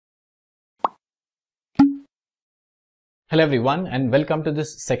Hello everyone and welcome to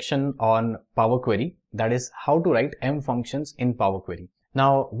this section on PowerQuery, that is how to write M functions in PowerQuery.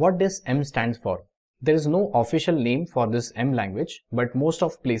 Now what does M stands for? There is no official name for this M language, but most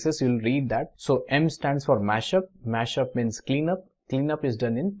of places you'll read that. So M stands for mashup, mashup means cleanup, cleanup is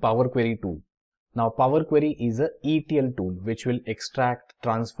done in PowerQuery tool. Now PowerQuery is a ETL tool which will extract,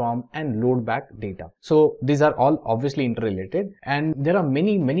 transform and load back data. So these are all obviously interrelated and there are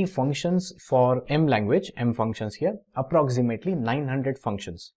many functions for M language, M functions here, approximately 900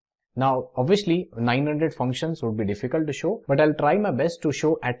 functions. Now obviously 900 functions would be difficult to show, but I'll try my best to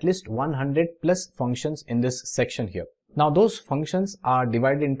show at least 100 plus functions in this section here. Now those functions are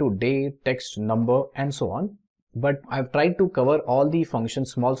divided into date, text, number and so on. But I've tried to cover all the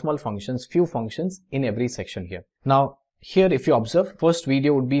functions, small functions, few functions in every section here. Now here if you observe, first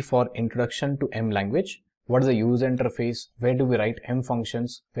video would be for introduction to M language. What is the user interface? Where do we write M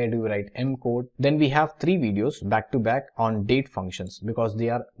functions? Where do we write M code? Then we have 3 videos back to back on date functions because they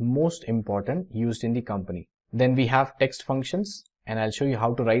are most important used in the company. Then we have text functions and I'll show you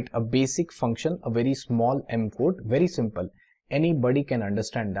how to write a basic function, a very small M code, very simple. Anybody can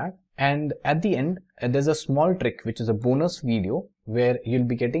understand that. And at the end, there's a small trick which is a bonus video where you'll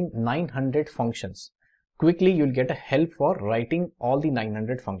be getting 900 functions. Quickly, you'll get a help for writing all the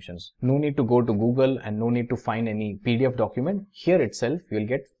 900 functions. No need to go to Google and no need to find any PDF document. Here itself, you'll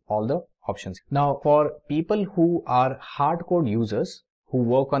get all the options. Now, for people who are hardcore users, who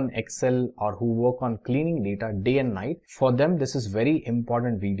work on Excel or who work on cleaning data day and night, for them, this is very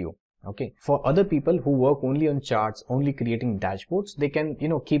important video. Okay, for other people who work only on charts, only creating dashboards, they can,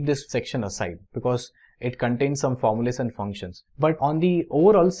 keep this section aside because it contains some formulas and functions. But on the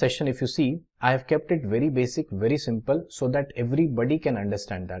overall session, if you see, I have kept it very basic, very simple so that everybody can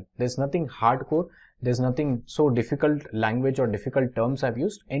understand that. There's nothing hardcore. There's nothing so difficult language or difficult terms I've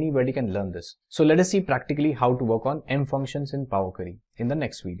used. Anybody can learn this. So let us see practically how to work on M functions in PowerQuery in the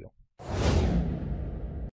next video.